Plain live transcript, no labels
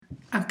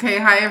Okay,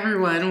 hi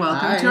everyone.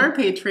 Welcome Hi. to our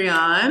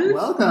Patreon.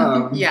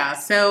 Welcome.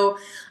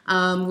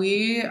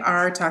 We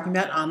are talking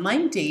about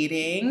online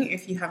dating.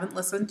 If you haven't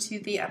listened to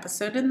the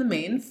episode in the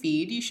main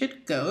feed, you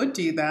should go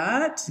do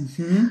that.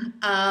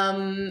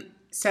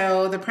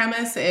 So the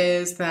premise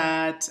is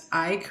that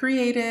I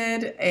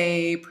created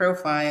a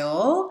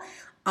profile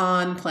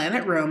on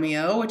Planet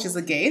Romeo, which is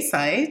a gay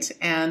site,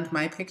 and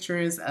my picture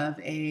is of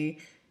a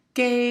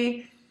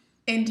gay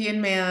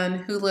Indian man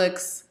who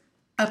looks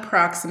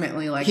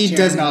approximately like He Jeremy.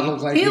 does not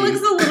look like he me. looks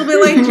a little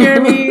bit like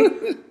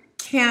Jeremy.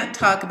 Can't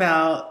talk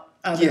about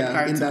other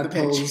parts in of the that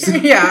picture.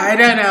 pose. Yeah, I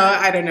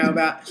don't know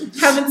about.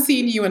 Haven't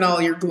seen you in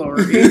all your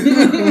glory.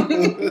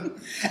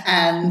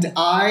 And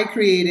I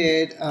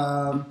created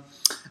a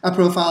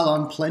profile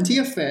on Plenty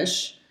of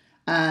Fish,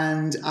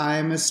 and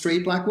I'm a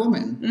straight black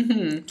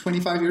woman,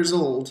 25 years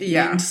old,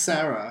 named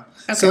Sarah.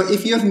 Okay. So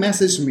if you have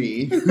messaged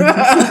me,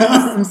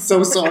 I'm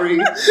so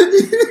sorry.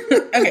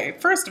 Okay,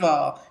 first of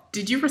all,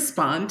 did you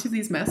respond to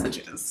these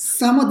messages?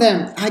 Some of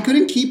them, I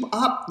couldn't keep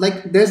up.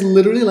 Like, there's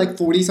literally like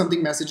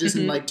 40-something messages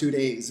in like 2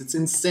 days. It's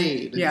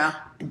insane. Yeah.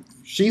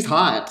 She's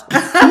hot.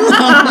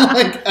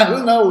 Like, I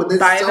don't know. There's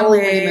By the so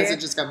way, many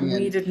messages coming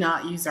in. We did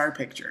not use our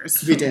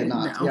pictures. We did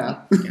not,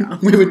 No. yeah.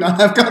 We would not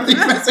have got these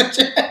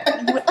messages.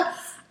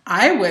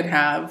 I would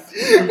have.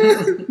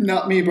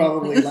 Not me,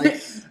 probably.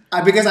 Like,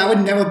 because I would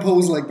never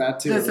pose like that,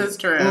 too. This is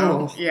true.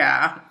 Oh.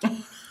 Yeah.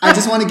 I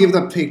just want to give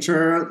the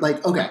picture,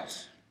 like, okay.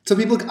 So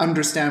people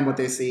understand what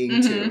they're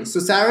seeing, too. So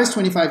Sarah's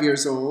 25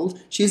 years old.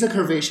 She's a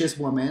curvaceous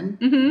woman.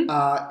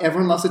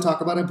 Everyone loves to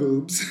talk about her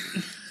boobs.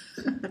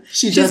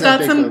 She's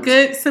got some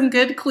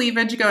good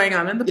cleavage going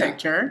on in the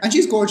picture. And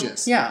she's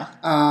gorgeous. Yeah.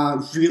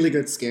 Really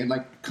good skin,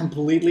 like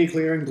completely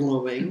clear and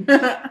glowing.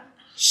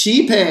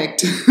 She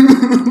picked,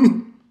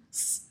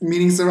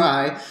 meaning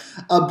Sarai,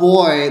 a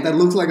boy that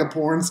looks like a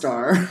porn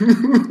star.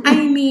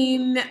 I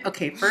mean,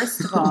 okay,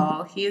 first of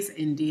all, he is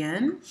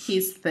Indian.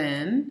 He's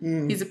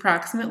thin. He's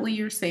approximately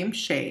your same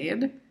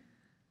shade.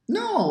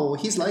 No,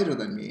 he's lighter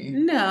than me.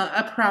 No,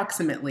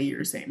 approximately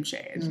your same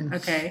shade.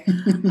 Okay.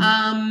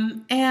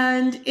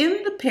 And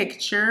in the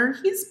picture,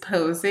 he's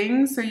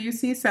posing, so you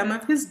see some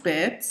of his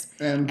bits.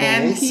 And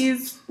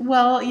he's,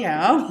 well,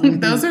 yeah,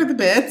 those are the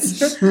bits.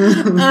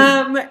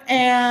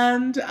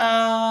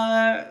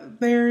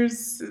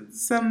 There's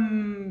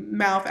some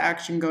mouth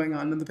action going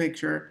on in the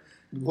picture.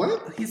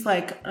 What? He's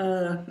like,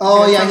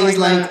 Oh, yeah, he's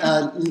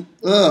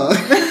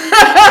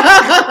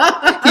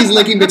he's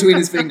licking between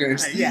his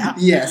fingers. Yeah.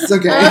 Yes,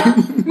 okay.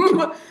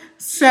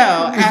 So,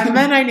 and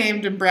then I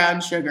named him Brown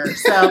Sugar.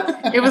 So,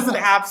 it was an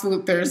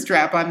absolute thirst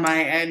trap on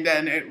my end,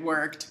 and it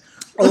worked.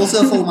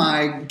 Also, for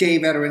my gay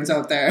veterans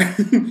out there,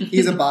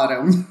 he's a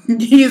bottom.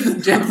 He's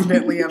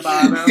definitely a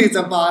bottom. He's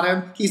a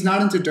bottom. He's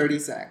not into dirty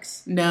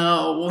sex.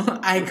 No,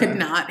 I could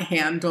not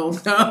handle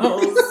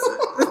those.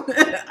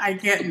 I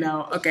can't,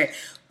 no. Okay.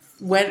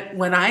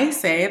 When I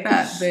say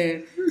that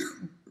the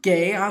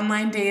gay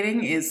online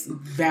dating is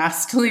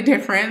vastly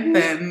different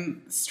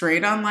than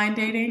straight online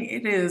dating,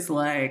 it is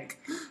like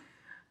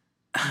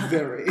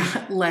Very.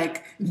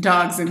 like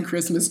dogs and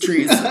Christmas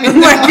trees.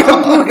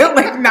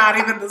 like not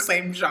even the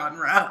same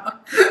genre.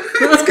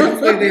 It's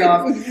completely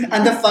off.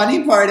 And the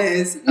funny part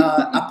is,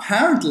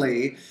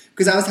 apparently,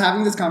 because I was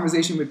having this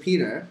conversation with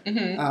Peter,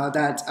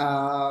 that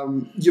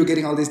you're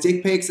getting all these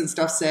dick pics and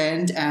stuff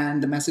sent,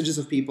 and the messages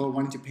of people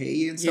wanting to pay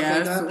you and stuff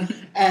like that.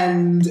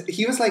 And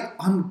he was like,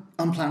 on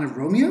Planet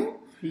Romeo?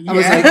 I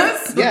was like,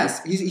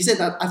 yes. He said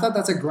that. I thought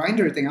that's a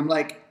Grindr thing. I'm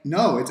like,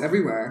 no, it's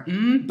everywhere.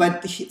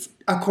 But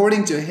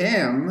according to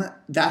him,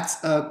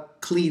 that's a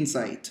clean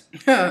site.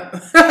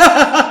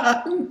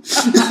 I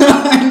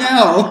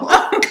know.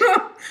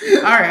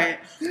 All right.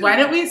 Why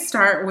don't we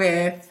start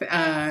with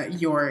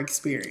your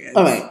experience?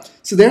 All right.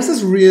 So there's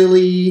this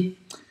really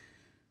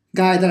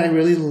guy that I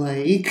really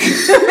like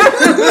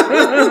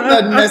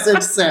that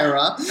messaged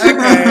Sarah.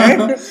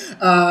 Okay.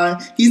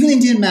 He's an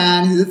Indian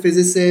man. He's a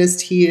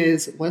physicist. He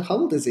is, how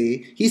old is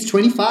he? He's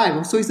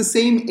 25. So he's the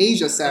same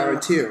age as Sarah,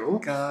 too.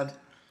 God.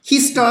 He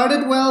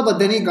started well, but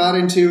then he got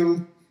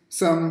into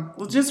some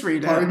Well, just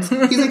read parts.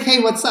 it. He's like,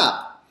 hey, what's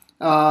up?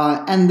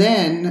 And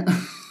then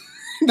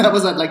that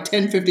was at like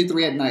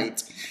 10:53 at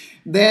night.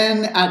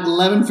 Then at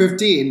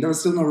 11:15, there was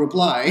still no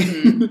reply.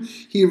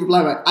 He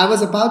replied back, I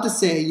was about to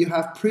say you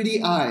have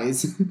pretty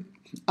eyes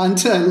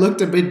until I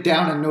looked a bit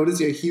down and noticed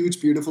your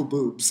huge, beautiful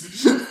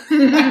boobs.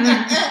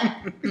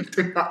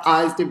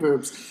 Eyes to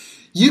boobs.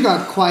 You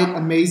got quite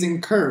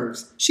amazing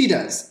curves. She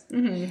does.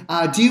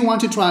 Do you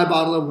want to try a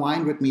bottle of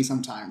wine with me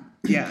sometime?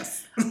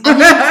 Yes.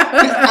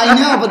 I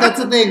know, but that's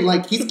the thing.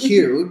 Like, he's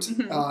cute.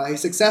 He's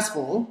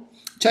successful.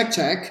 Check.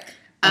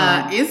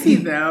 Is he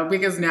though?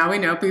 Because now we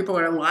know people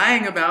are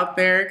lying about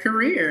their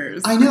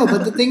careers. I know,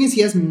 but the thing is,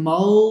 he has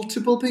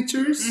multiple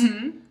pictures.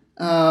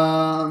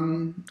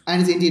 And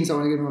he's Indian, so I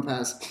want to give him a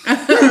pass.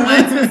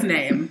 What's his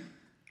name?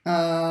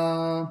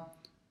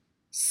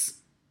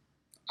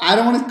 I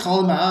don't want to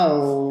call him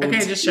out.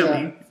 Okay, just show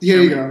me.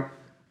 Here you go.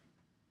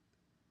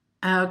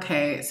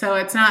 Okay, so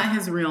it's not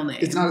his real name.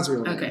 It's not his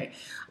real name. Okay.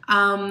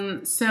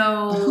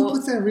 So Who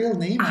puts their real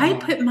name on? I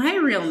put my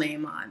real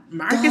name on.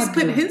 Marcus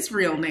put his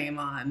real name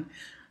on.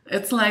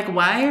 It's like,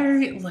 why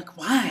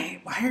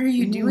are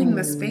you doing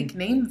this fake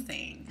name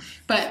thing?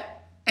 But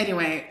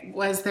anyway,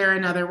 was there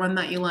another one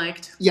that you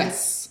liked?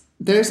 Yes.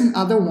 There's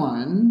another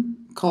one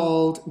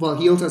called, well,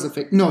 he also has a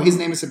fake, no, his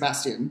name is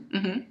Sebastian.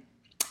 Mm-hmm.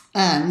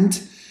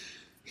 And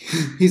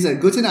he said,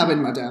 Guten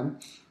Abend, Madame.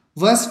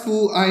 Was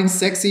für ein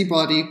sexy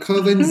body,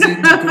 Kurven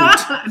sind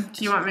gut.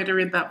 Do you want me to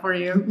read that for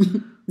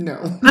you? No.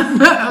 Okay.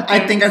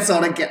 I think I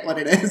sort of get what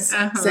it is.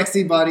 Uh-huh.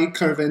 Sexy body,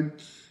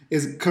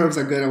 curves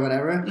are good or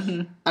whatever.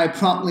 Mm-hmm. I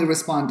promptly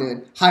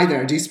responded, hi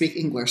there, do you speak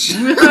English?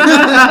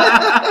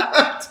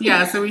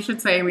 Yeah, so we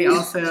should say we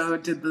also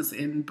did this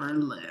in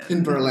Berlin.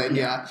 In Berlin,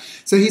 yeah.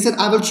 So he said,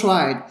 I will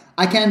try it.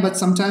 I can, but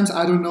sometimes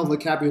I don't know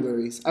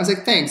vocabularies. I was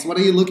like, thanks, what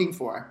are you looking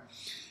for?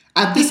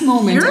 At this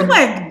moment... You're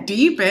like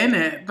deep in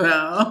it,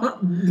 though.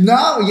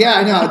 No, yeah,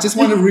 I know. I just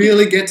want to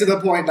really get to the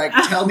point. Like,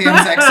 tell me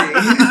I'm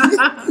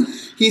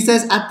sexy. He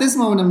says, at this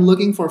moment, I'm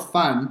looking for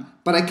fun,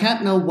 but I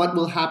can't know what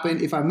will happen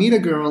if I meet a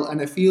girl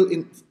and I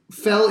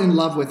fell in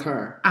love with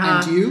her.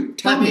 And you?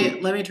 Tell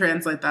me. Let me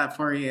translate that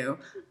for you.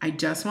 I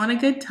just want a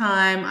good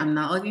time. I'm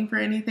not looking for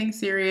anything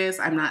serious.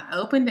 I'm not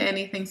open to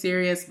anything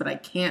serious, but I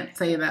can't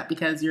say that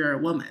because you're a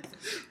woman.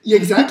 Yeah,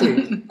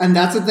 exactly. And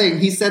that's the thing.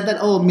 He said that,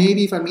 oh,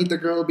 maybe if I meet the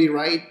girl, it'll be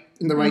right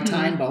in the right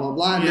time, blah, blah,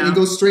 blah. And then he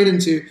goes straight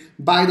into,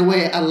 by the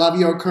way, I love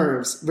your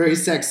curves. Very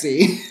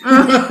sexy.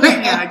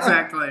 Yeah,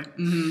 exactly.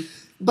 Mm-hmm.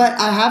 But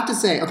I have to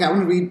say, okay, I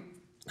want to read,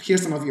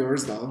 here's some of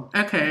yours, though.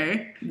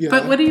 Okay. Yeah.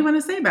 But what do you want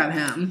to say about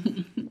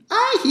him?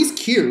 He's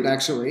cute,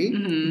 actually.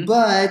 Mm-hmm.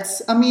 But,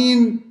 I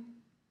mean,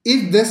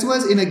 if this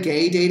was in a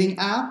gay dating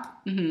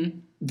app,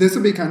 this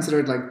would be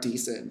considered, like,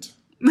 decent.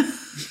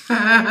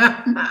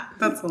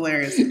 That's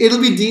hilarious.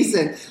 It'll be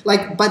decent.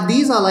 Like, but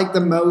these are, like,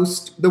 the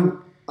most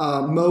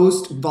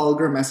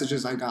vulgar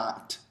messages I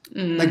got.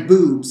 Like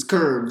boobs,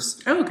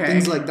 curves,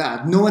 things like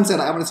that. No one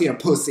said, I want to see a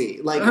pussy.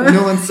 Like,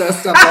 no one says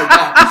stuff like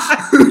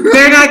that.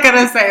 They're not going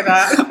to say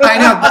that. I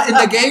know, but in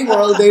the gay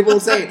world,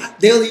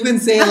 they'll even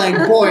say, like,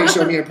 boy,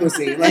 show me your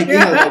pussy. Like, you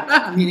know,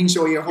 like, meaning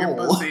show your hole.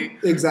 Your pussy.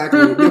 Exactly,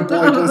 your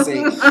boy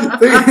pussy.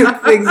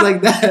 Things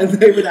like that.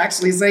 They would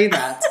actually say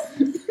that.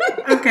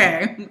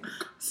 Okay.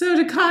 So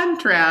to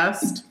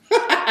contrast...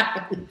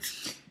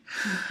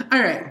 All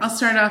right, I'll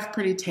start off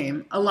pretty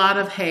tame. A lot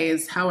of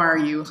hays. How are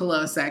you?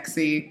 Hello,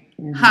 sexy.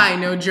 Hi,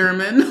 no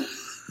German.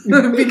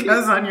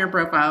 Because on your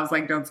profile, it's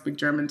like, don't speak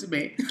German to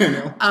me. I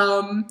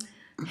know.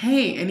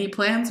 Hey, any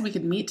plans we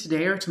could meet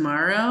today or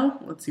tomorrow?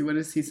 Let's see, what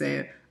does he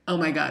say? Oh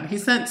my God, he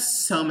sent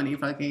so many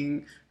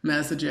fucking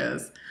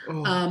messages.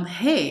 Oh.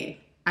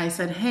 Hey, I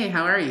said, hey,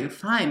 how are you?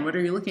 Fine, what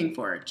are you looking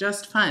for?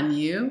 Just fun,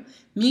 you?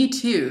 Me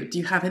too. Do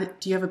you have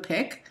a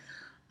pic?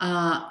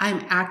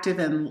 I'm active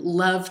and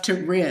love to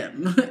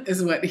rim,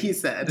 is what he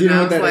said. Do you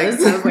know what that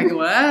is? I was like,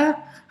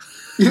 what?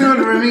 You know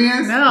what rimming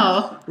is?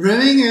 No.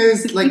 Rimming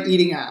is like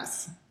eating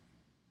ass.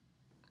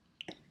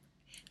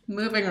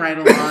 Moving right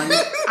along.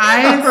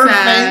 I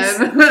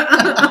said,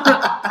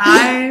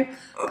 I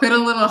put a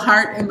little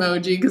heart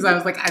emoji because I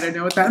was like, I don't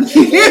know what that means.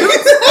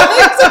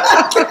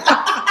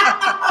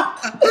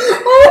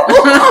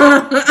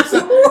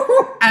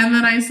 And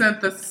then I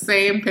sent the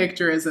same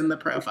picture as in the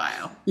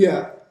profile.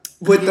 Yeah.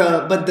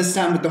 But this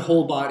time with the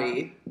whole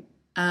body.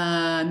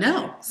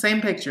 No,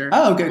 same picture.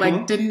 Oh, okay, like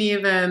cool. Didn't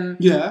even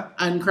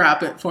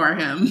uncrop it for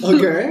him.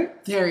 Okay.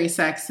 Very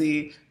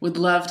sexy. Would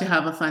love to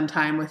have a fun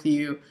time with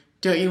you.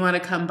 Don't you want to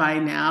come by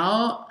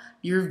now?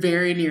 You're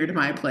very near to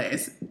my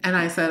place. And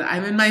I said,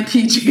 I'm in my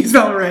PJs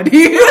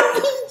already.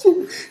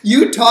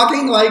 You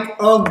talking like,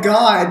 oh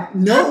God,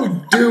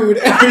 no dude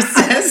ever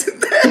says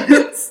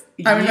this.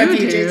 I'm in my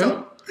PJs.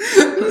 No.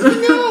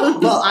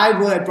 Well, I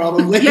would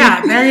probably.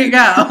 Yeah, there you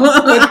go.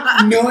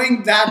 But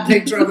knowing that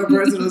picture of a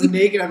person who's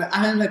naked, I'm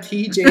in my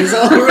PJs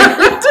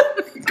already.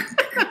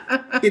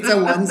 It's a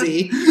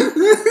onesie.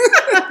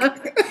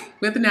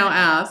 With no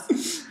ass.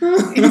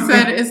 He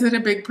said, is it a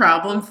big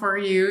problem for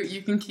you?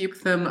 You can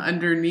keep them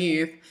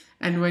underneath.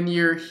 And when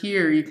you're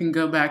here, you can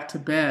go back to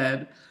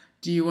bed.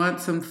 Do you want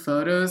some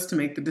photos to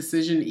make the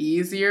decision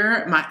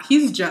easier?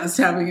 He's just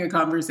having a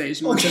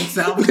conversation with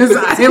himself because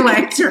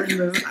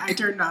I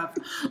turned off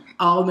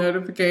all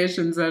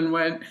notifications and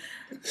went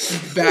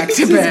back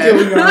to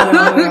bed.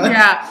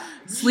 Yeah.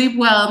 Sleep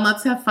well and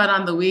let's have fun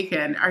on the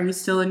weekend. Are you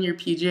still in your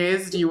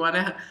PJs? Do you want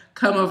to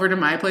come over to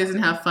my place and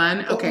have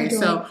fun? Okay,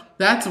 so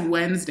that's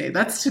Wednesday.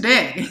 That's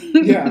today.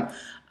 Yeah.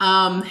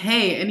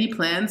 Hey, any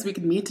plans? We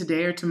could meet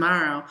today or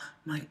tomorrow.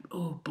 I'm like,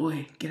 oh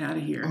boy, get out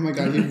of here. Oh my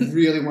God, he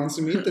really wants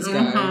to meet this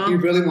guy. He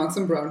really wants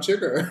some brown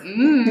sugar.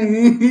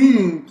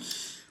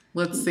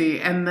 Let's see.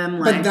 And then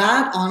but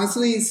that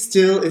honestly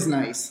still is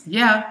nice.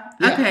 Yeah.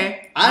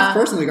 Okay. I've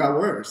personally got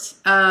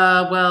worse.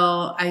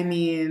 Well, I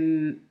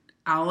mean,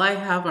 all I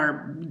have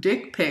are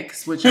dick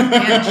pics, which I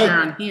can't share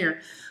on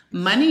here.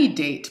 Money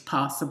date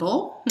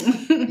possible.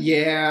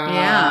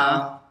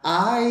 Yeah.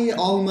 I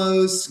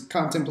almost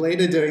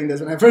contemplated doing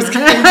this when I first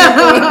came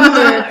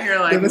to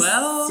You're like, there was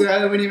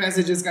so many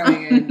messages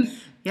coming in.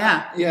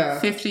 Yeah. Yeah.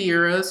 50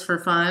 euros for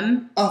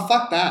fun. Oh,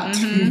 fuck that.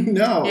 Mm-hmm.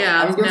 No.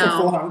 Yeah, I was going no.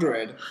 for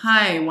 400.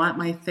 Hi, want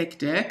my thick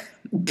dick?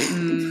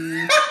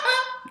 Mm,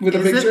 With a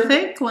is picture? it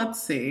thick?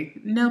 Let's see.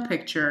 No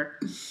picture.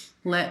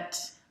 Let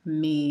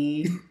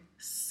me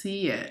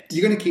see it.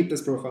 You're going to keep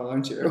this profile,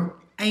 aren't you?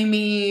 I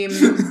mean,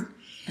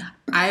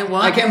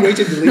 I can't wait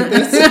to delete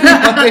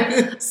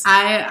this.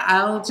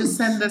 I'll just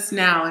send this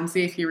now and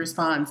see if he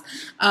responds.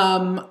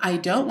 I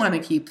don't want to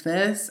keep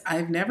this.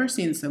 I've never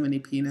seen so many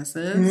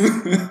penises.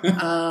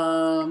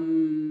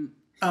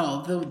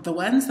 The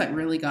ones that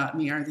really got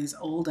me are these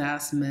old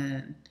ass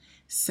men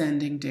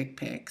sending dick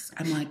pics.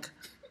 I'm like,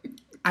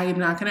 I'm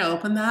not going to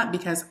open that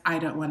because I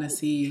don't want to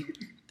see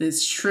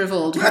this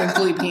shriveled,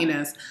 wrinkly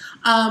penis.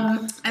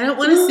 I don't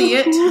want to see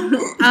it.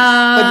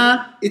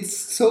 But it's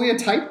so your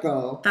type,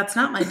 though. That's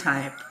not my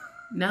type.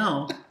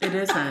 No, it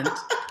isn't.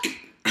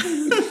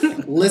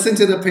 Listen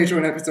to the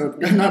Patreon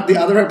episode, not the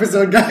other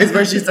episode, guys,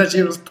 where she said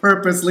she was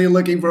purposely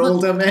looking for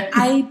older men.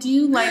 I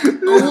do like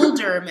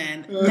older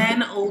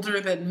men older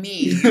than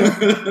me.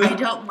 I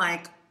don't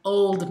like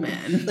old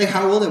men. Like,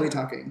 how old are we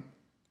talking?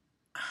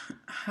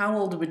 How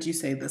old would you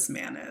say this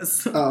man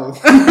is? Oh.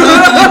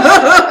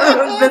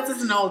 This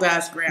is an old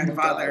ass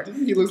grandfather. Oh,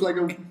 he looks like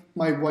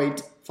my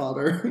white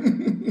father.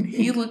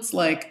 He looks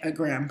like a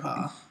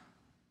grandpa.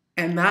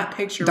 And that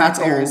picture That's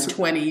right there old. is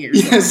 20 years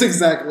old. Yes,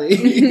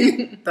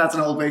 exactly. That's an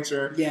old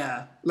picture.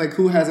 Yeah. Like,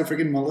 who has a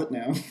freaking mullet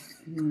now?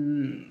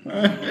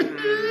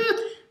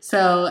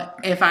 So,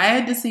 if I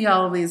had to see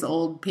all of these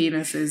old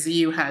penises,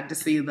 you had to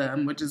see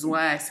them, which is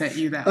why I sent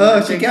you that.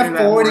 Oh, she kept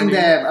forwarding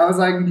morning. them. I was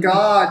like,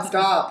 God,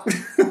 stop.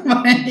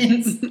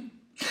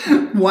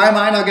 Why am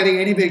I not getting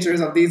any pictures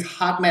of these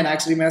hot men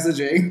actually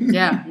messaging?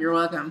 Yeah, you're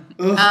welcome.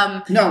 No,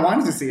 I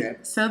wanted to see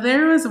it. So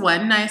there was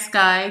one nice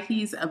guy.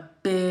 He's a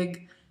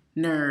big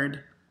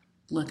nerd.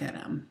 Look at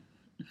him.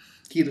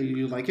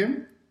 You like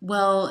him?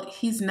 Well,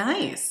 he's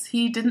nice.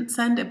 He didn't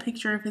send a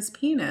picture of his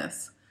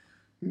penis.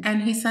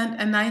 And he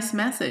sent a nice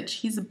message.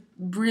 He's a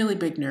really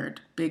big nerd.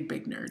 Big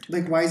nerd.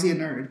 Like, why is he a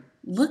nerd?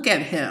 Look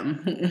at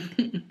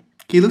him.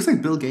 He looks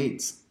like Bill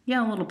Gates.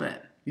 Yeah, a little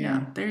bit.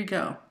 Yeah, there you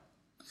go.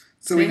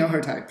 So we know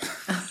her type.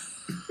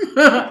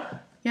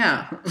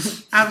 Yeah,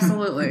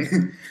 absolutely.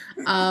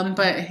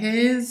 But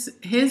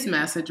his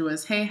message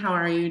was, hey, how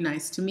are you?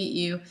 Nice to meet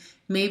you.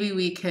 Maybe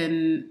we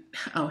can,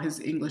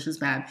 his English is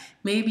bad.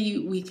 Maybe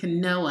we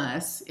can know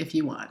us if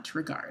you want.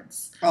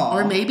 Regards. Aww.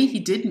 Or maybe he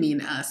did mean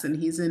us and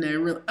he's in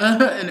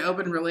an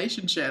open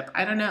relationship.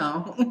 I don't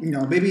know.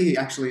 No, maybe he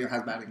actually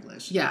has bad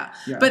English. Yeah.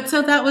 But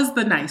so that was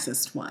the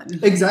nicest one.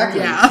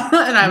 Exactly. Yeah.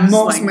 And I was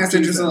most like,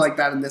 messages Jesus. are like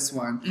that in this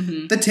one.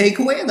 Mm-hmm. The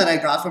takeaway that I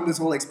got from this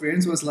whole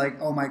experience was like,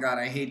 oh my God,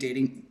 I hate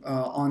dating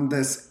on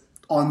these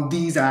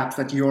apps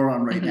that you're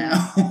on right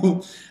now.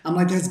 I'm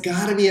like, there's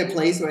got to be a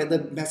place where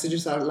the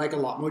messages are like a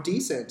lot more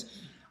decent.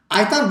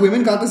 I thought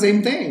women got the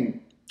same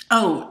thing.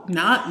 Oh,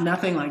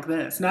 nothing like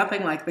this.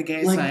 Nothing like the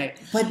gay site.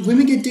 But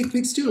women get dick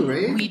pics too,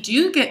 right? We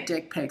do get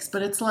dick pics,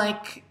 but it's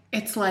like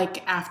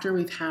after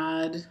we've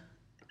had.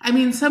 I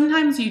mean,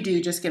 sometimes you do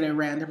just get a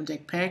random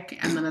dick pic,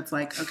 and then it's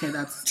like, okay,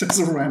 that's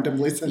just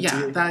randomly sent to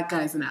yeah, you. that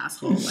guy's an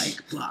asshole.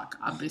 Like, block,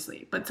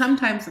 obviously. But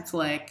sometimes it's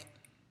like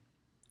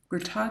we're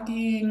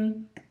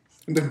talking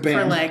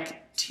for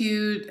like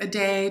 2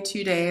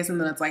 days, and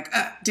then it's like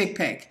dick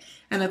pic.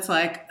 And it's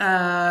like,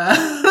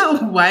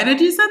 why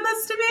did you send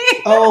this to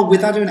me? Oh,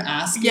 without even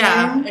asking?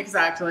 Yeah,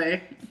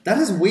 exactly. That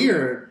is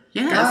weird.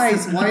 Yes.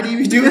 Guys, why do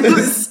you do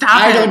this? Stop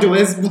I it. don't do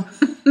this.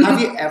 Have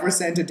you ever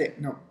sent a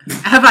dick? No.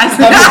 Have I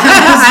sent?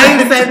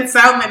 I've sent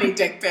so many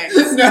dick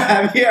pics. No,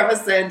 have you ever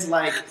sent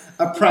like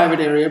a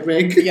private area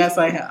pic? Yes,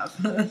 I have.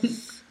 I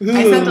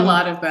sent a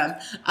lot of them.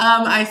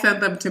 I sent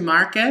them to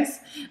Marcus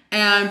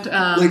and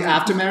like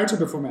after marriage or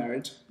before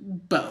marriage?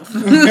 Both.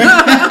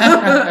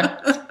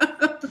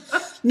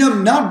 No,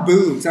 not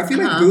boobs. I feel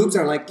like boobs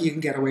are like you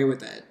can get away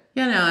with it.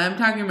 Yeah, no, I'm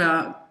talking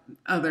about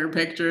other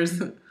pictures.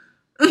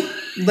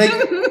 Like,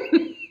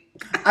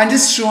 I'm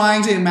just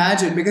trying to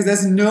imagine because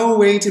there's no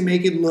way to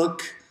make it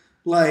look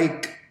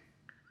like,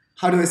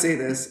 how do I say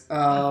this?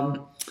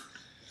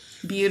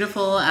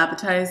 Beautiful,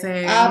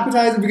 appetizing.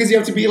 Appetizing because you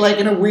have to be like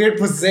in a weird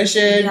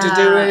position to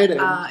do it.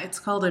 And... it's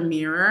called a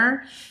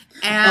mirror.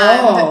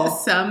 And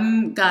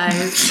some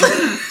guys...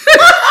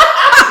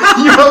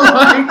 You're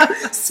like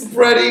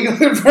spreading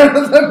in front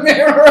of the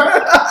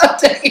mirror,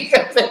 taking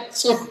a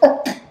picture.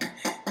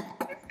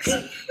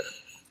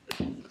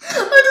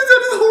 I just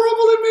had this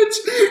horrible image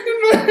in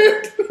my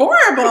head.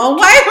 Horrible?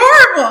 Why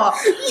horrible?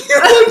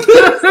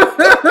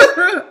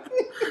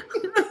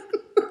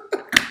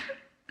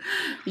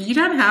 You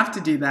don't have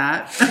to do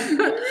that.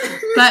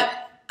 But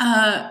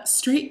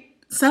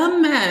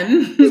some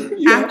men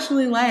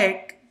actually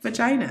like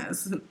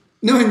vaginas.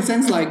 No, in a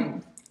sense, like,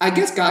 I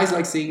guess guys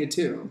like seeing it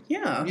too.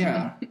 Yeah.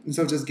 Yeah.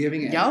 So just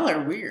giving it. Y'all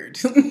are weird.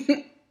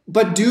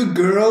 But do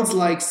girls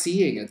like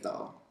seeing it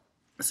though?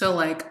 So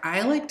like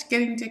I liked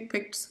getting dick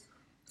pics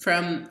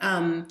from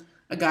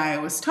a guy I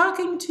was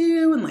talking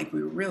to and like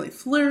we were really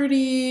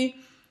flirty.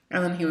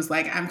 And then he was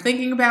like, I'm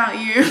thinking about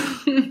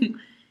you.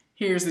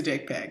 here's a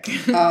dick pic.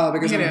 Oh,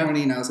 because You I'm know.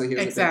 horny now, so here's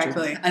a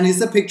Exactly. picture. And is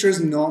the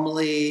pictures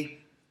normally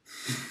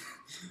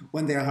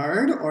when they're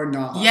hard or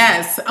not?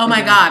 Yes. Oh my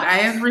Okay. God. I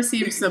have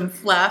received some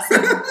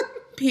flaccid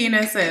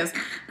penises.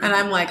 And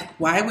I'm like,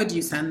 why would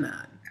you send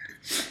that?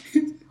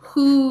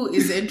 Who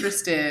is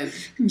interested?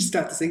 You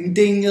start to sing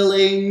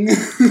ding-a-ling.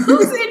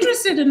 Who's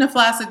interested in a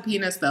flaccid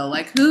penis though?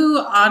 Like who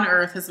on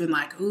earth has been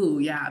like, ooh,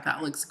 yeah,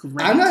 that looks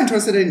great. I'm not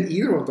interested in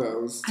either of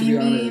those, to be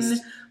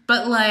honest.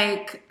 But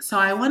like, so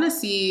I want to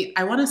see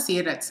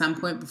it at some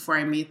point before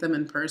I meet them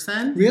in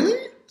person. Really?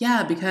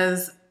 Yeah,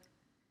 because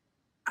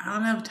I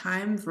don't have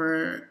time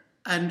for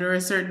under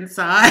a certain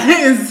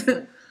size.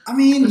 I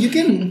mean, you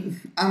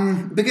can,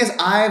 because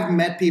I've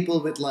met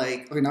people with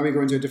like, okay, now we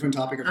go into a different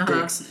topic of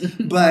dicks,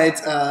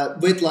 but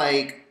with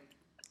like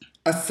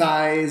a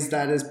size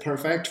that is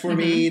perfect for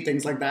me,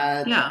 things like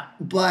that. Yeah.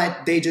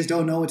 But they just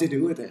don't know what to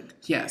do with it.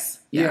 Yes.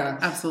 Yeah. Yeah.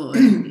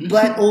 Absolutely.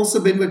 But also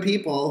been with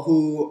people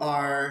who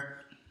are,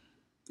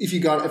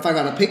 if I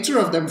got a picture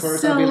of them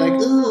first, I'd be like,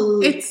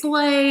 ooh. It's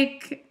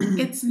like,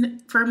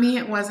 for me,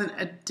 it wasn't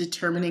a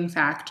determining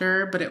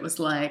factor, but it was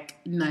like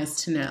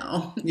nice to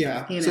know.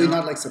 Yeah. You So know? you're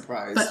not like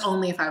surprised. But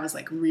only if I was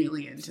like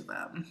really into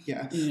them.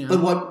 Yeah. You know?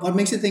 But what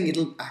makes you think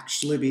it'll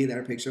actually be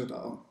their picture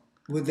though?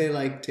 Would they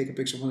like take a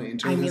picture from the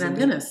internet? I mean, I'm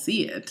gonna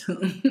see it.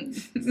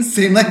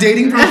 Same like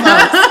dating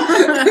profiles.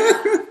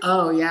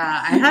 Oh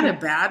yeah, I had a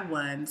bad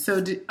one.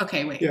 So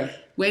okay, wait. Yeah.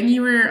 When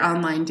you were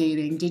online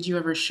dating, did you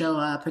ever show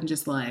up and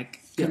just like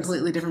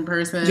completely different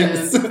person?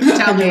 Yes. Tell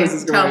I know this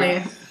is me. Tell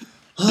going. me.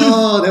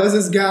 Oh, there was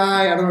this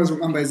guy. I don't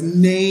remember his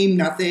name.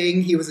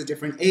 Nothing. He was a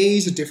different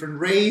age, a different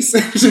race,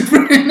 a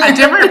different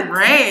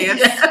race.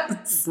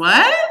 Yes.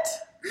 What?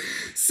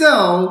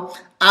 So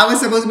I was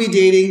supposed to be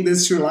dating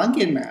this Sri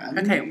Lankan man.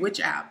 Okay, which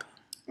app?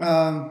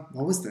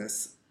 What was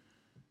this?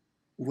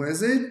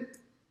 Was it?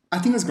 I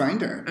think it was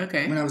Grindr.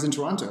 Okay. When I was in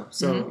Toronto.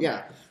 So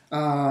yeah.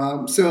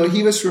 So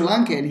he was Sri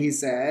Lankan, he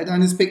said,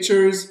 and his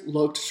pictures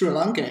looked Sri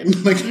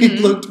Lankan. Like he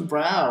looked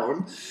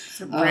brown.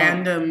 It's a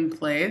random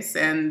place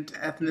and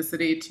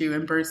ethnicity to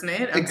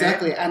impersonate. Okay.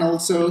 Exactly. And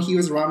also he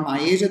was around my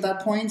age at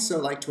that point, so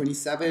like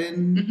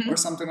 27 or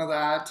something like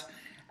that.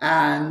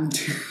 And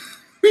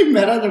we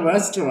met at a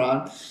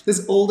restaurant.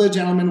 This older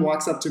gentleman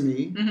walks up to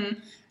me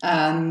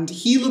and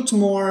he looked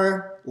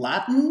more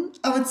Latin,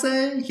 I would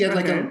say. He had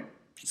like a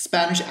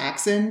Spanish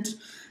accent.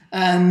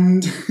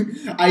 And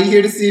I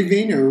hear to see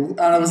Venu, and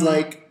I was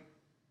like,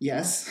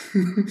 yes.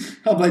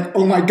 I'm like,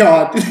 oh my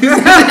God. And he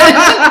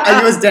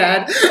was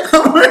dad. He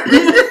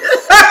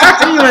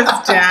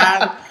was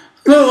dad.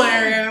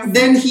 Hilarious.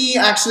 Then he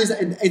actually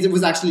said, it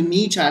was actually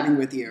me chatting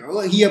with you.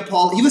 He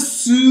was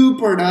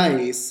super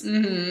nice.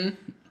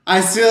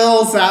 I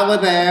still sat with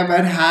him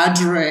and had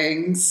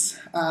drinks.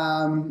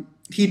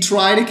 He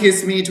tried to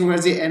kiss me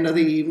towards the end of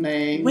the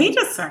evening. Wait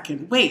a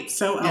second.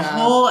 So a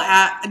whole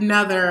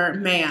another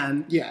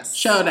man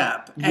showed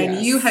up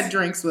and you had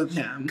drinks with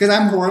him. Because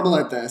I'm horrible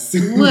at this.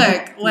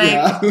 Look,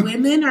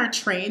 women are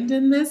trained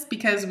in this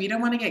because we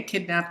don't want to get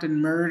kidnapped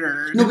and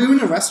murdered. No, we were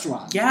in a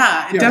restaurant.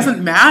 Yeah, it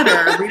doesn't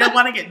matter. We don't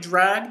want to get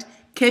drugged,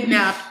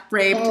 kidnapped,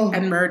 raped,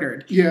 and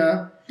murdered.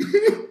 Yeah.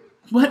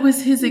 What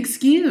was his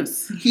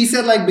excuse? He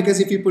said, like, because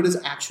if you put his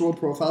actual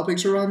profile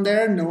picture on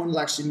there, no one will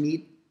actually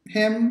meet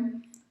him.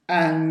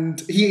 And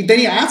then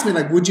he asked me,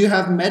 like, would you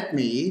have met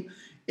me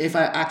if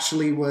I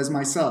actually was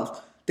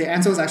myself? The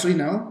answer was actually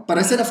no. But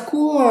I said, of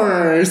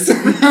course.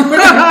 Totally.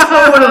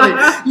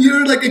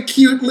 You're like a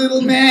cute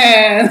little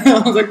man. I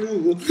was like,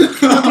 ooh.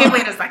 Okay,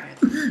 wait a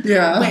second.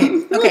 Yeah.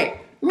 Wait, okay.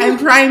 I'm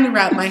trying to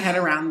wrap my head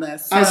around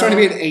this. So I was trying to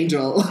be an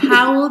angel.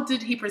 How old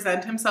did he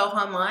present himself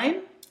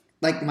online?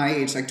 Like my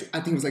age. Like I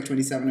think it was like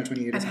 27 or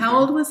 28 or And something. how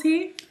old was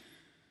he?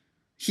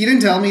 He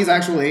didn't tell me his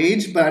actual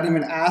age, but I didn't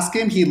even ask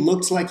him. He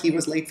looked like he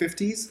was late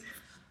 50s.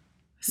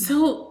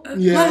 So,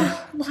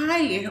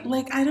 why?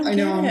 Like, I don't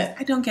get it.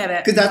 I don't get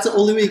it. Because that's the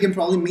only way you can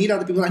probably meet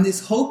other people. And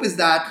his hope is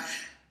that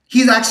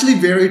he's actually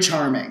very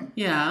charming.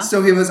 Yeah.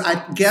 So he was,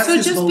 I guess So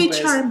his just hope be is...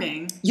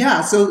 charming.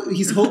 Yeah, so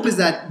his hope is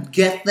that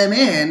get them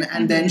in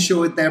and then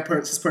show it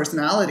his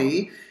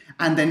personality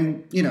and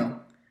then,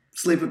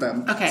 sleep with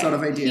them sort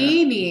of idea.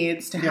 He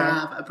needs to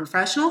have a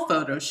professional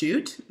photo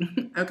shoot,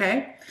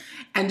 okay?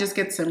 And just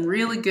get some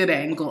really good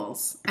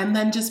angles. And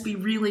then just be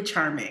really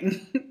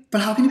charming.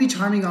 But how can you be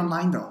charming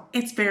online, though?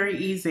 It's very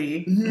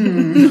easy.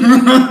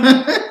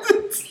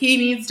 He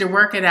needs to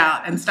work it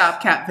out and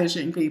stop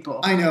catfishing people.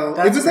 I know.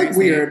 That's it was like crazy.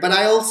 weird, but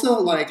I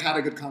also had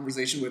a good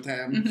conversation with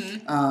him.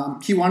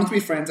 He wanted to be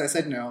friends. I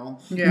said no.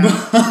 Yeah.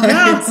 But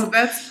No,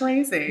 that's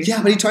crazy.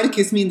 yeah, but he tried to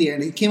kiss me in the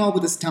end. He came out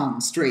with his tongue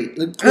straight.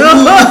 Like, I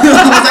was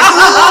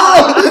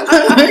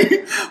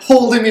like, oh!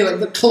 Holding me like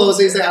the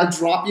closest. He's like, I'll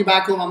drop you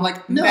back home. I'm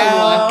like,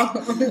 no.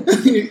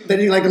 Then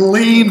he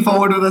leaned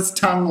forward with his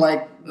tongue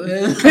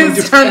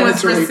his tongue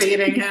was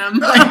preceding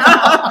him.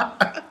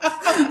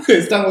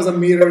 His tongue was a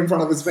meter in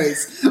front of his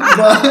face.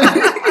 But,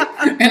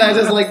 and I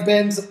just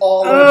bent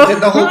all over,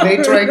 did the whole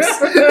Matrix.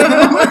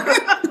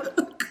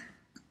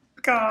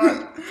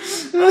 God.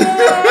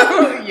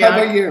 How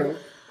about you?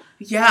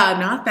 Yeah,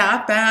 not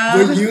that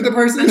bad. Were you the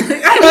person?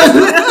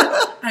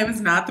 I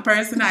was not the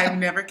person. I've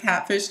never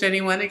catfished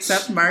anyone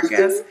except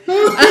Marcus.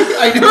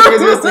 I know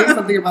because you were saying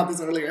something about this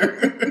earlier.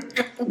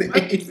 The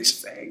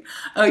age.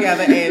 Oh yeah,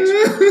 the age.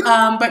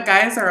 But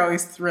guys are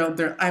always thrilled.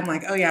 I'm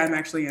like, oh yeah, I'm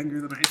actually younger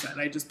than I said.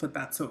 I just put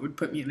that so it would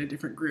put me in a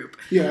different group.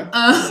 Yeah.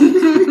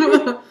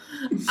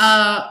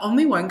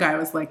 Only one guy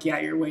was like, yeah,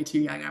 you're way too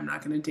young. I'm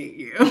not going to date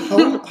you.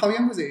 How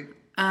young was he?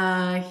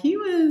 He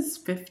was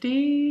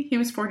 50. He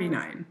was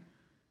 49.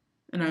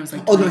 And I was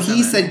like, oh no,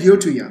 he said you're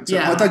too young. So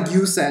yeah. I thought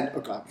you said,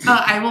 okay.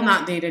 I will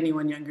not date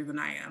anyone younger than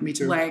I am. Me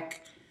too.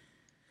 Like,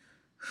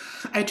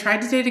 I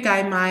tried to date a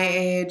guy my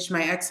age.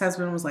 My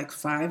ex-husband was like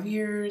 5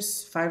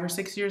 or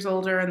 6 years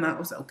older, and that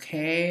was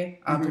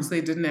okay. Obviously,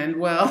 it didn't end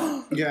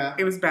well. Yeah.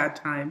 It was a bad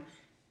time.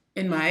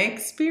 In my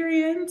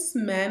experience,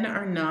 men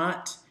are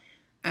not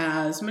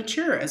as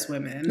mature as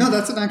women. No,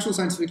 that's an actual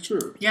scientific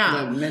truth. Yeah.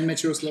 That men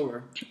mature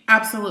slower.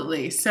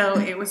 Absolutely. So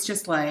it was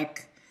just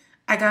like,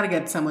 I got to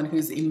get someone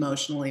who's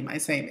emotionally my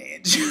same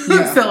age.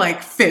 Yeah. So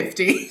like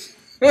 50.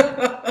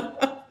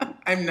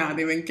 I'm not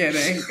even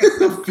kidding.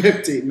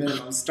 50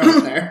 minimum.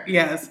 Start there.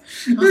 Yes.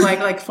 I was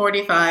like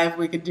 45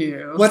 we could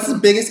do. What's the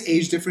biggest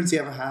age difference you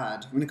ever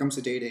had when it comes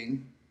to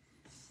dating?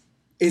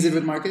 Is it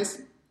with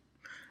Marcus?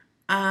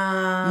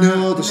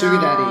 No, the sugar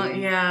daddy.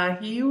 Yeah,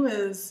 he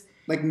was...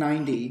 Like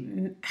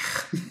 90.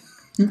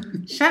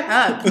 Shut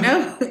up.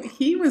 No,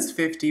 he was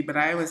 50, but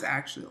I was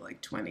actually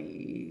like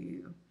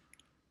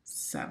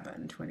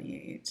 27,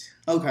 28.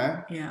 Okay.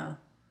 Yeah.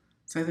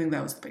 So I think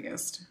that was the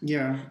biggest.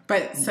 Yeah.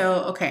 But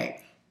so,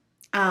 okay.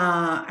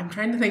 I'm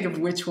trying to think of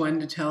which one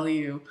to tell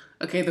you.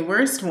 Okay, the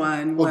worst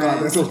one was... Oh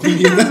God, there's so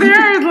many of them. There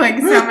are like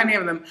so many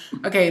of them.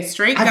 Okay,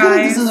 straight guys... I feel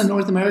like this is a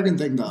North American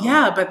thing though.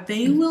 Yeah, but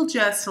they will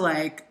just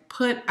like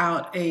put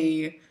out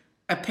a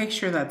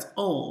picture that's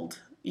old,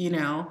 you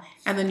know,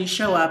 and then you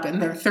show up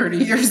and they're 30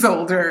 years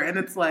older and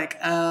it's like,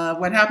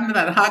 what happened to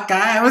that hot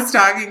guy I was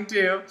talking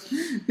to?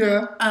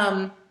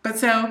 Yeah. But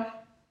so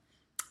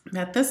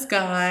met this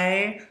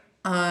guy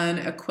on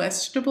a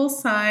questionable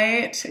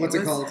site. What's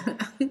it called?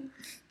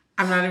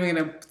 I'm not even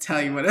going to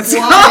tell you what it's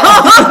called.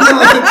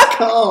 It's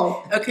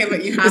called. Okay,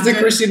 but you have to...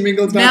 Is it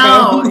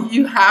ChristianMingles.com? No,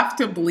 you have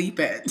to bleep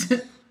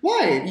it.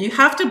 Why? You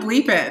have to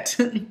bleep it.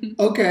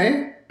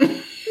 Okay.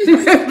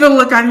 The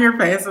look on your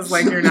face is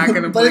like you're not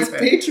going to bleep it.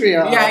 But it's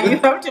Patreon. Yeah, you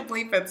have to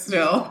bleep it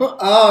still.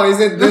 Oh, is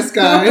it this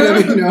guy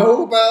that we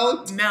know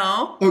about?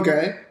 No.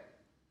 Okay.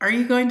 Are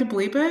you going to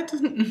bleep it?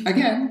 I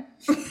can.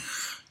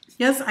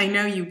 Yes, I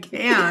know you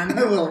can.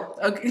 I will.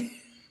 Okay.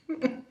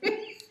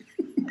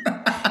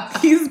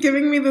 He's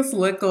giving me this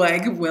look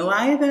like, will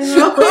I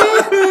though?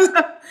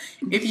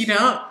 If you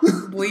don't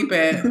bleep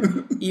it,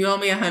 you owe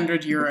me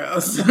 100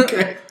 euros.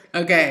 Okay.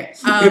 Okay.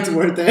 It's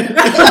worth it.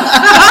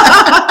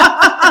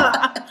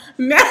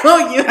 No,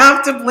 you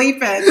have to bleep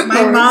it.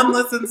 My mom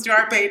listens to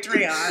our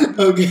Patreon.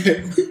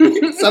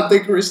 Okay.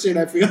 Something Christian,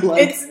 I feel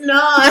like. It's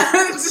not.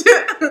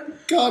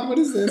 God, what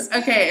is this?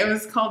 Okay, it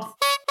was called...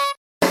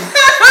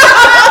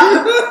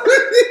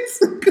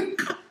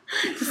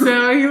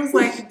 So he was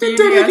like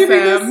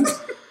BDSM,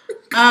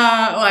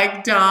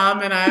 like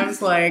Dom, and I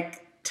was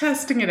like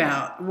testing it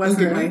out.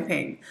 Wasn't my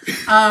thing.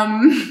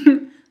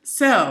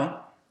 So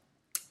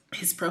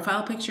his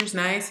profile picture's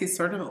nice. He's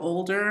sort of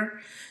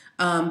older,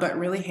 but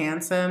really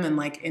handsome. And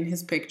like in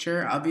his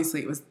picture,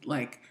 obviously it was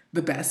like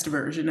the best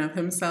version of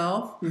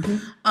himself.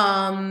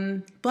 Mm-hmm.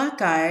 Black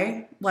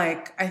guy,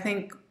 like I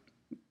think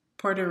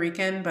Puerto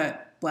Rican,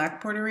 but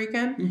black Puerto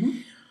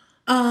Rican.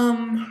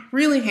 Mm-hmm.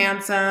 Really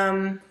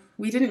handsome.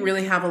 We didn't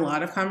really have a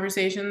lot of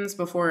conversations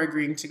before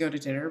agreeing to go to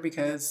dinner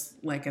because,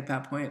 like, at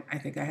that point, I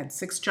think I had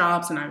 6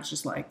 jobs and I was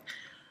just like,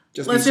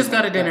 let's just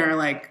go to dinner,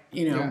 like,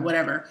 you know,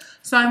 whatever.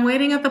 So I'm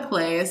waiting at the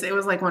place. It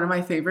was, like, one of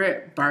my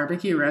favorite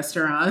barbecue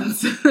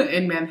restaurants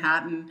in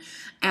Manhattan.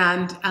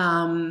 And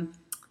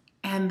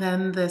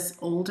then this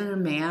older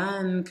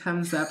man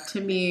comes up to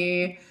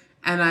me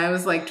and I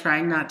was, like,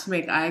 trying not to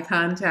make eye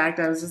contact.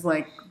 I was just,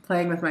 like,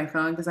 playing with my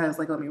phone because I was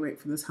like, let me wait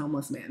for this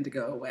homeless man to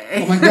go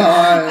away. Oh my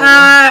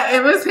God.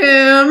 It was him.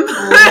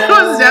 Oh. It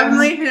was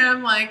definitely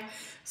him. Like,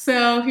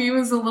 so he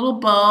was a little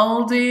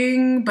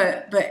balding,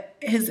 but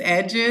his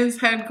edges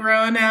had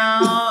grown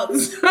out.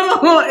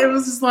 So it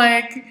was just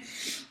like,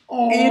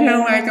 you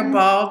know, like a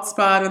bald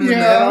spot in the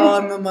middle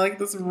and then like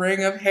this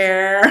ring of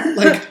hair.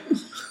 Like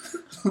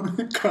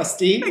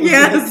Krusty.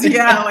 Yes,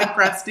 yeah, like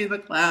Krusty the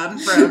Clown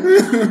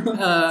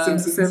from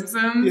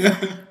Simpsons. Yeah.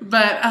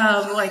 But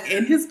like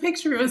in his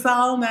picture, it was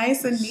all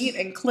nice and neat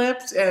and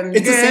clipped and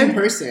it's good. The same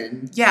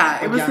person.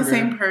 Yeah, it was the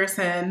same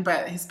person,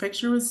 but his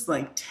picture was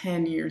like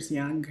 10 years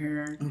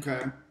younger.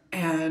 Okay.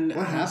 And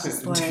what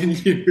happened in like, 10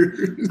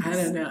 years? I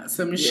don't know.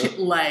 Some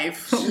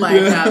life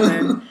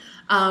happened.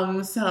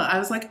 So I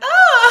was like,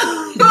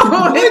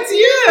 oh, it's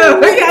you.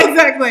 Yeah,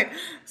 exactly.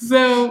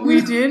 So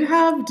we did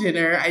have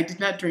dinner. I did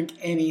not drink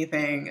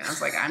anything. I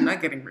was like, I'm not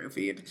getting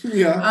roofied.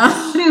 Yeah.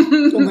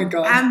 Oh my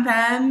God. And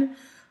then,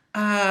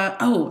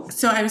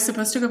 so I was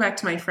supposed to go back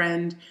to my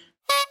friend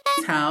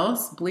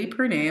house, bleep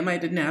her name. I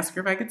didn't ask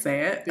her if I could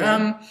say it.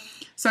 Yeah.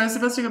 So I was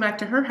supposed to go back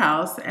to her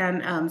house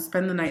and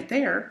spend the night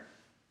there.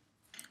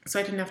 So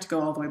I didn't have to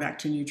go all the way back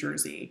to New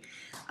Jersey.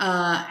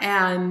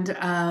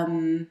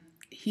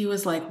 He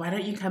was like, why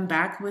don't you come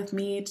back with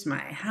me to my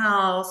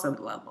house and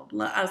blah, blah,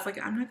 blah. I was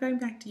like, I'm not going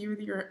back to you with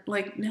your,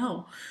 like,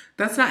 no,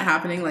 that's not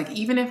happening. Like,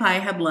 even if I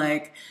had,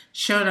 like,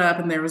 showed up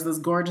and there was this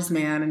gorgeous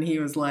man and he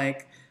was,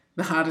 like,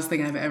 the hottest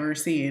thing I've ever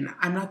seen,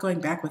 I'm not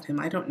going back with him.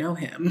 I don't know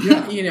him.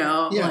 Yeah. You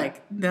know, Yeah.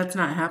 like, that's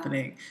not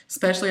happening,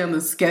 especially on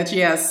the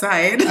sketchy ass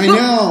site. I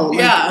know. Like,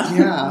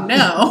 yeah.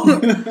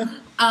 No.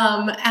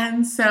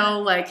 And so,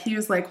 like, he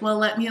was like, well,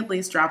 let me at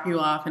least drop you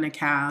off in a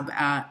cab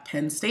at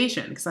Penn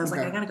Station. Because I was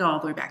like, I got to go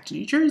all the way back to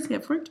New Jersey.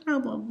 I've worked tomorrow,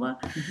 blah, blah,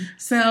 blah. Mm-hmm.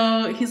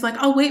 So he's like,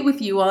 I'll wait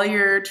with you while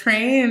your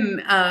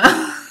train.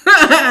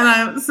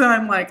 So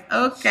I'm like,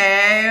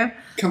 okay.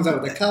 Comes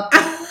out with a cup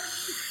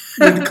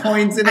with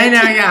coins in it. I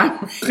know,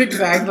 yeah.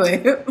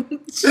 Exactly.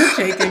 She's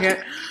shaking it.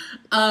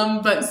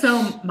 But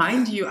so,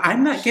 mind you,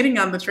 I'm not getting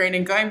on the train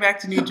and going back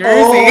to New Jersey.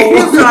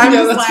 Oh, so I'm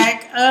just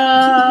like,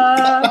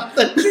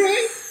 the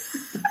train?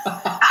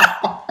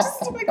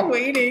 just like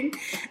waiting.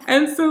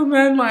 And so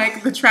then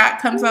like the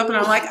track comes up and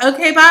I'm like,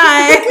 okay,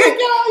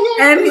 bye.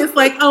 And he's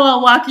like, oh,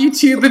 I'll walk you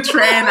to the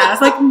train. I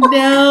was like,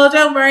 no,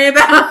 don't worry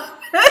about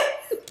it.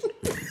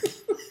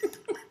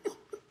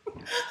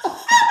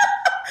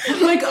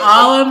 Like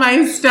all of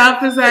my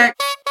stuff is at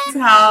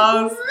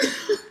house.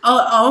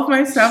 All of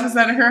my stuff is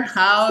at her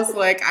house.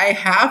 Like, I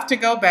have to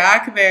go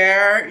back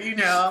there. You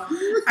know,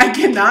 I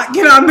cannot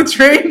get on the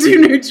train to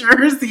New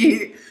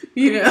Jersey.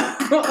 You know,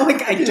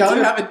 like I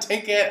don't have a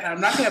ticket. And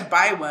I'm not going to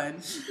buy one.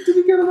 Did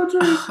you get on the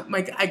train?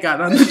 Like, I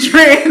got on the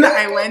train.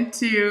 I went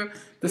to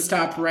the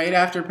stop right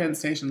after Penn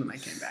Station, then I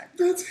came back.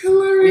 That's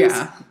hilarious.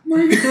 Yeah.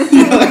 My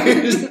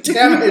God.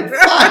 Damn it.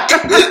 Fuck.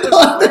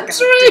 On the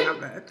train.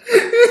 Damn it.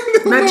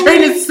 That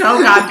train is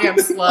so goddamn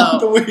slow. On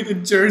the way to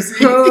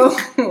Jersey.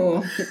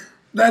 Oh.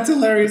 That's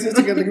hilarious just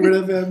to get rid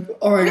of him.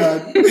 Oh my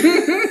God.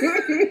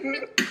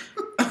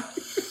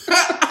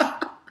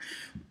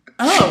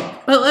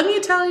 Oh, but let me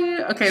tell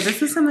you, okay,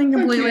 this is something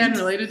completely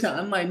unrelated to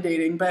online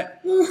dating, but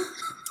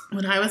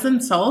when I was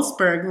in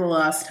Salzburg the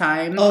last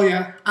time, oh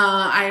yeah,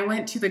 I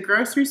went to the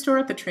grocery store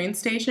at the train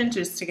station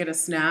just to get a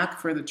snack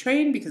for the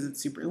train because it's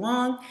super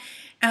long,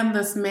 and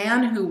this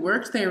man who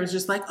worked there was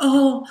just like,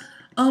 oh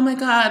my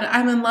God,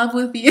 I'm in love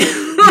with you.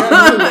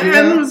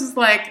 Yeah. And was just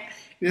like,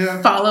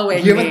 following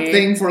me. You have a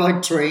thing for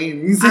like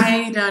trains.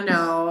 I don't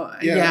know.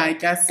 Yeah, I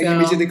guess so. And you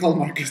immediately called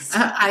Marcus.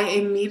 I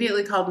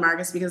immediately called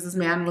Marcus because this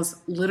man was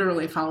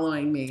literally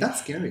following me. That's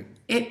scary.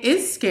 It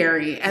is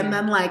scary. And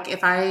then like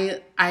if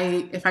I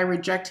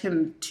reject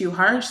him too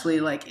harshly,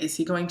 like is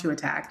he going to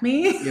attack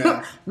me?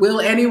 Yeah. Will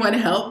anyone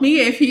help me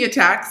if he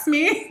attacks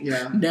me?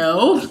 Yeah.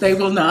 No, they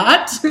will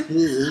not.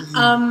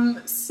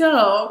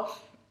 So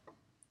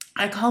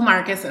I call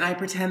Marcus and I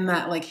pretend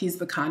that like he's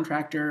the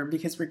contractor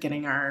because we're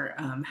getting our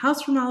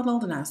house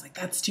remodeled, and I was like,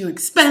 that's too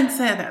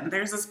expensive and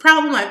there's this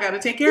problem, I've got to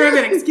take care of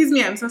it. Excuse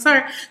me, I'm so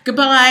sorry.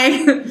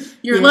 Goodbye.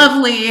 You're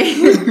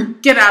lovely.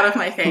 Get out of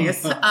my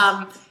face.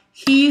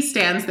 He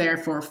stands there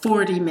for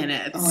 40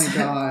 minutes. Oh my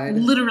God.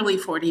 Literally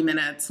 40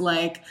 minutes.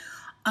 Like,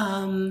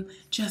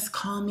 just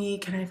call me.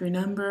 Can I have your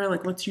number?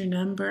 Like, what's your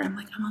number? I'm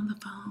like, I'm on the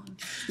phone.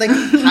 Like,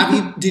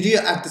 did you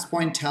at this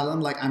point tell him,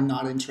 like, I'm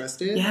not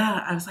interested?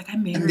 Yeah. I was like,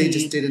 I'm married. And they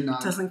just did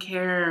not. Doesn't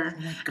care.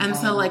 Oh and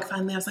so, like,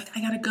 finally I was like,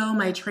 I gotta go.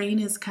 My train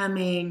is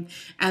coming.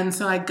 And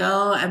so I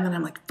go, and then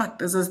I'm like, fuck,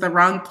 this is the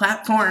wrong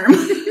platform.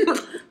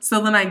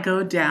 So then I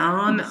go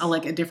down,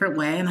 like, a different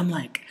way, and I'm,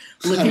 like,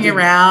 looking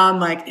around,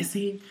 like, do I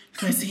see him?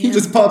 He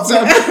just pops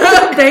up.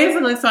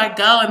 Basically, so I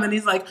go, and then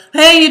he's like,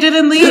 hey, you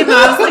didn't leave. And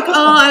I was like,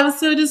 oh, I was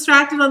so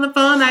distracted on the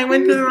phone. I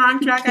went to the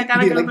wrong track. I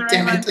gotta go to the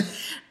right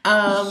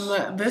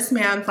one. This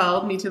man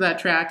followed me to that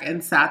track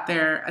and sat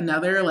there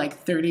another, like,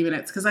 30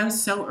 minutes because I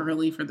was so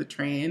early for the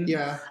train.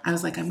 Yeah. I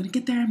was like, I'm going to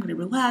get there. I'm going to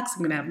relax. I'm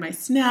going to have my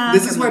snack.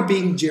 This is where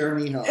being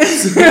Jeremy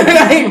helps.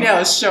 I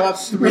know. Show up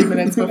 3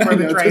 minutes before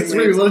the train. It's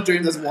really the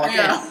train just walk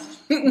in.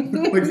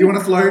 Like, you want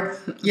to flirt?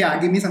 Yeah,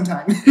 give me some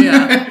time.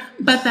 Yeah.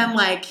 But then,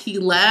 like, he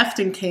left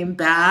and came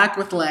back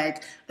with,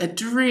 like, a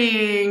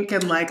drink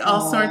and, like,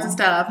 all sorts of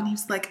stuff. And he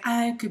was like,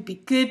 I could be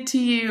good to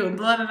you and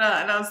blah, blah,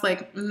 blah. And I was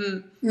like,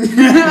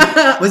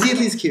 Was he at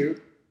least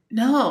cute?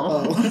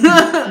 No.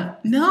 Oh.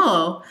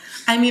 No.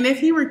 I mean, if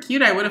he were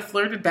cute, I would have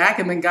flirted back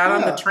and then got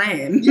on the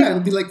train. Yeah, it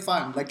would be, like,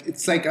 fun. Like,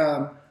 it's like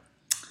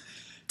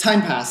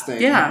time pass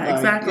thing. Yeah,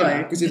 exactly.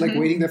 Because you're like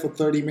waiting there for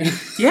 30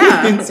 minutes.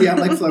 Yeah. And see, I'm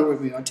like, flirt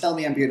with me or tell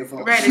me I'm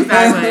beautiful. Right,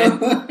 exactly.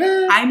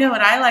 I know what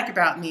I like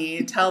about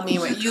me. Tell me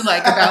what you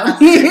like about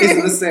me. Is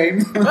it the same?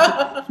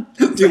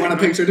 Do you want a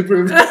picture to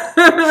prove it?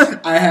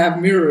 I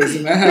have mirrors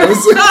in my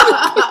house.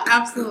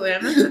 Absolutely.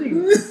 I'm not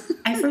sending.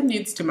 I send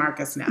nudes to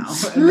Marcus now.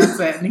 And that's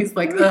it. And he's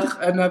like, ugh,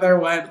 another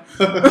one.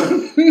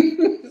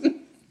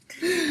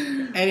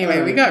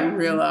 Anyway, we got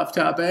real off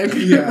topic.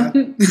 Yeah.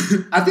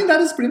 I think that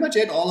is pretty much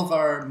it. All of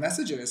our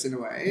messages in a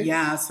way.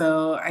 Yeah.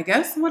 So I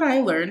guess what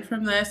I learned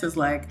from this is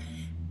like,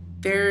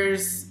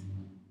 there's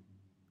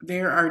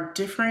there are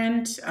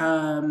different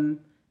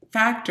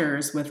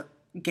factors with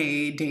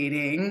gay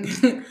dating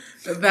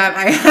that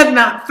I had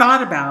not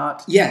thought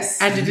about.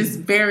 Yes. And it is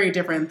very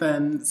different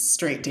than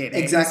straight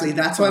dating. Exactly.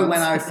 That's why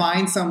when I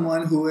find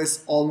someone who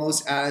is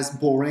almost as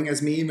boring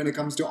as me when it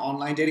comes to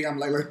online dating, I'm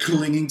like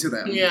clinging to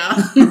them.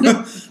 Yeah.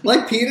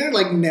 Like Peter,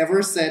 like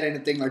never said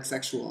anything like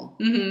sexual.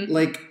 Mm-hmm.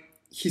 Like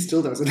he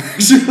still doesn't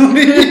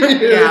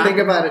actually. Yeah. Think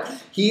about it.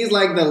 He's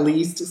like the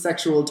least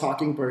sexual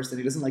talking person.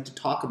 He doesn't like to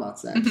talk about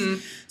sex.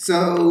 Mm-hmm.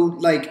 So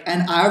like,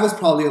 and I was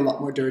probably a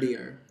lot more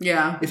dirtier.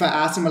 Yeah. If I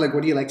asked him like,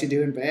 what do you like to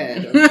do in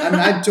bed? And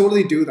I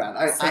totally do that.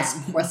 I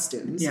ask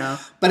questions. Yeah.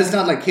 But it's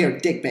not like, here,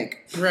 dick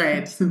pic.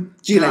 Right. Do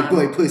you like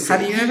boy pussy?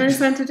 Have you ever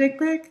sent a dick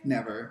pic?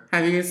 Never.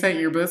 Have you sent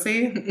your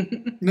pussy?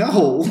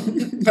 No.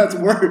 That's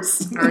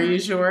worse. Are you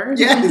sure?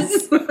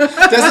 Yes.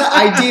 That's the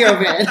idea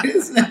of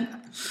it.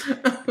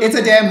 It's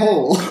a damn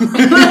hole.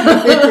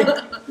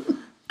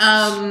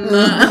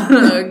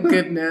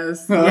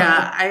 Goodness.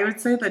 Yeah, I would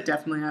say that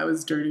definitely I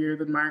was dirtier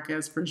than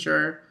Marcus for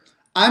sure.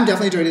 I'm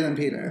definitely dirtier than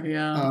Peter.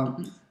 Yeah.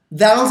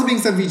 That also being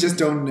said, we just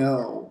don't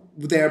know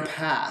their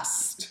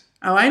past.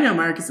 Oh, I know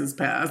Marcus's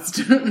past.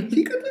 He could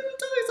maybe tell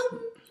you something.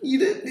 You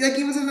did, like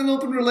he was in an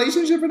open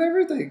relationship and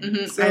everything.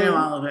 Mm-hmm. So, I know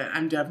all of it.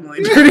 I'm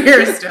definitely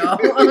dirtier still.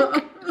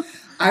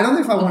 I don't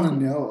know if I want to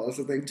know. That's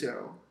the thing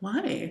too.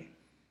 Why?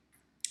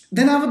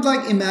 Then I would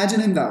like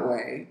imagine him that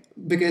way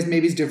because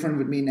maybe he's different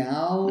with me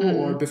now,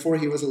 or before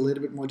he was a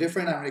little bit more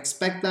different. I would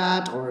expect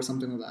that or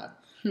something like that.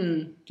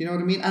 Do you know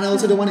what I mean? And I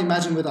also don't want to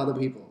imagine with other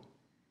people.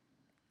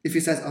 If he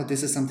says, "Oh,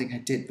 this is something I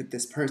did with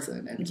this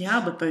person," and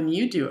yeah, but then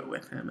you do it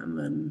with him, and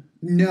then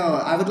no,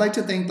 I would like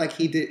to think like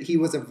he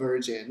was a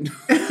virgin.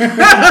 Gross.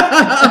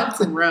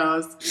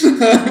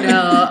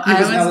 No, I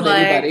was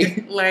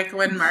like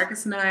when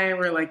Marcus and I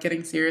were like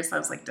getting serious, I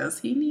was like, does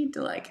he need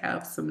to like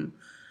have some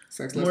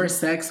more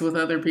sex with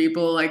other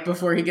people like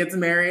before he gets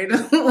married?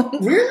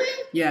 Really?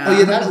 Yeah. Oh,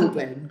 you're that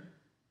open.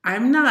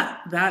 I'm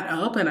not that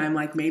open. I'm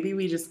like, maybe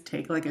we just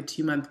take like a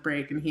 2-month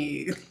break and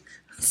he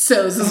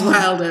sows his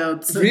wild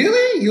oats.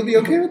 Really? You'll be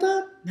okay with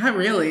that? Not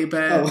really,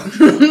 but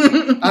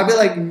I'd be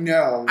like,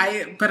 no.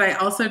 But I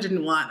also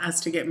didn't want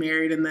us to get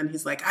married, and then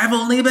he's like, I've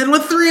only been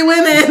with 3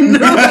 women. You know,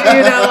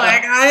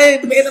 like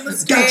I made a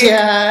mistake.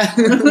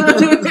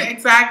 Gotcha.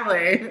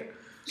 Exactly.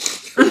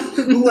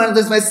 One of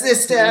them's my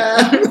sister.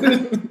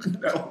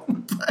 No.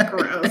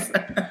 Gross.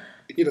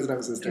 He doesn't have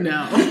a sister.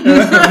 No.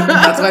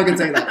 That's why I can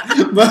say that.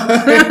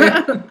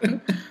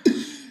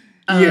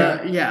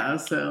 But yeah,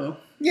 so.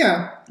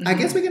 Yeah, I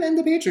guess we can end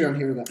the Patreon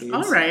here. That means.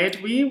 All right,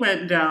 we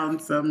went down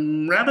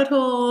some rabbit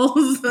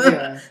holes.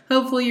 Yeah.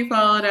 Hopefully you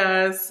followed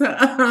us.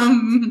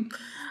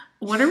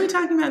 What are we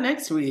talking about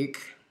next week?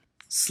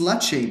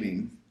 Slut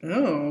shaming.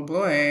 Oh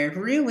boy,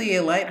 really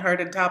a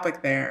lighthearted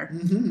topic there.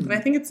 Mm-hmm. But I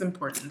think it's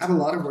important. I have a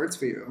lot of words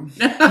for you.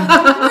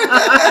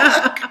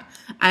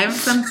 I have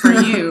some for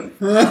you.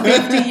 50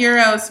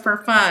 euros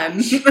for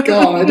fun.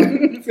 God,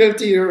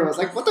 50 euros.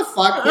 Like, what the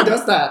fuck? Who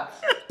does that?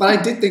 But I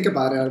did think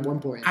about it at one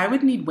point. I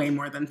would need way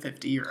more than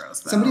 50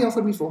 euros, though. Somebody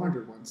offered me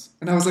 400 once.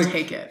 And I was like...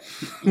 Take it.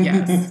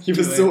 Yes. He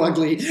was so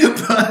ugly.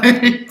 But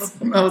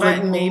I was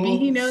like... maybe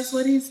he knows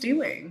what he's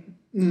doing.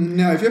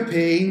 No, if you're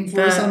paying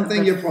for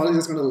something, you're probably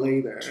just going to lay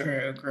there.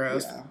 True,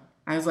 gross. Yeah.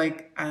 I was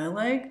like, I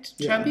liked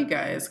chubby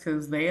guys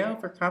because they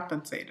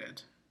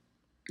overcompensated.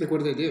 Like,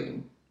 what do they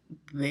do?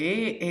 They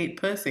ate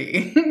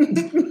pussy.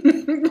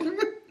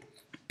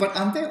 But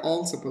aren't they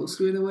all supposed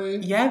to in a way?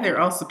 Yeah, they're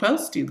all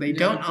supposed to. They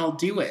don't all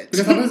do it.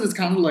 Because sometimes it's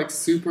kind of like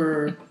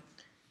super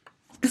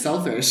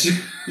selfish.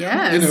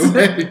 Yes. In a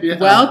way. Yeah.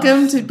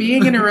 Welcome to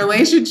being in a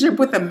relationship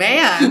with a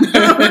man.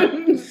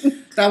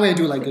 That way I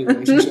do like gay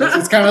relationships.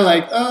 It's kind of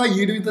like, oh,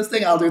 you do this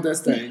thing, I'll do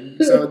this thing.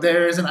 So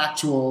there is an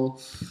actual...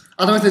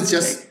 Otherwise it's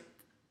just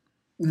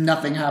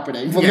nothing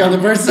happening for the other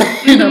person.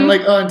 And I'm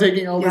like, oh, I'm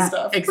taking all this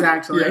stuff.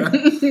 Exactly. Yeah.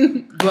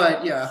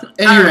 But yeah.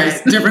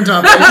 Anyways, different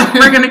topic.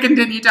 We're going to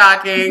continue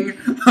talking.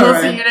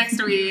 We'll see you next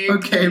week.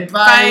 Okay,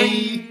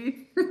 bye.